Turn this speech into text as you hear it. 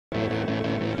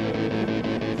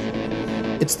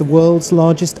It's the world's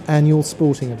largest annual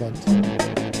sporting event.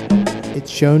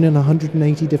 It's shown in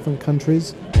 180 different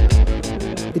countries.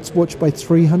 It's watched by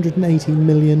 380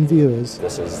 million viewers.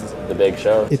 This is the big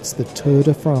show. It's the Tour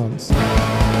de France.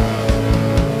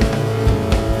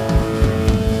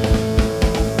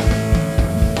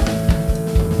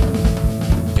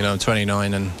 You know, I'm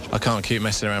 29 and I can't keep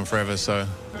messing around forever, so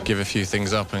give a few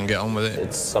things up and get on with it.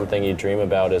 It's something you dream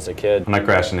about as a kid. When I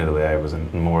crashed in Italy, I was in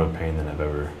more of pain than I've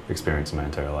ever experienced in my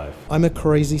entire life. I'm a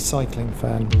crazy cycling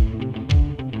fan.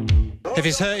 If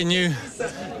it's hurting you,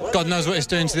 God knows what it's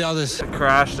doing to the others. I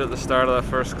crashed at the start of the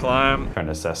first climb. Trying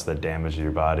to assess the damage to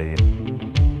your body.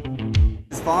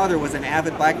 His father was an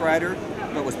avid bike rider,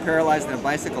 but was paralyzed in a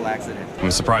bicycle accident.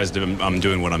 I'm surprised I'm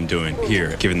doing what I'm doing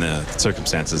here, given the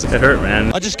circumstances. It hurt,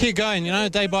 man. I just keep going, you know,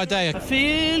 day by day. I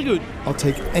feel good. I'll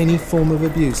take any form of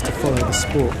abuse to follow the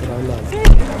sport that I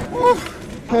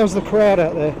love. How's the crowd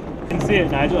out there? Didn't see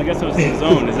it, Nigel. I guess it was in the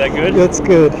zone. Is that good? That's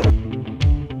good.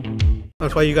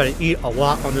 That's why you got to eat a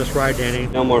lot on this ride, Danny.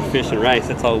 No more fish and rice.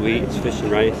 That's all we eat is fish and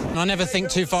rice. I never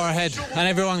think too far ahead, and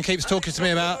everyone keeps talking to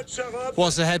me about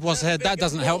what's ahead, what's ahead. That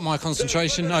doesn't help my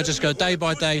concentration. I just go day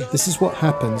by day. This is what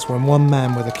happens when one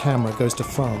man with a camera goes to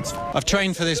France. I've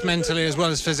trained for this mentally as well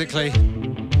as physically.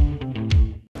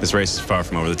 This race is far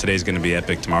from over. Today's going to be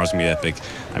epic. Tomorrow's going to be epic.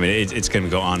 I mean, it's going to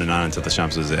go on and on until the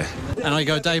Champs-Élysées. And I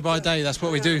go day by day. That's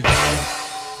what we do.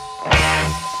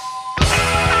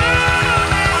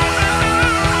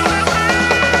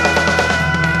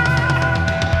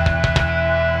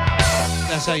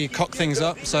 That's how you cock things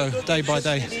up, so day by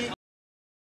day.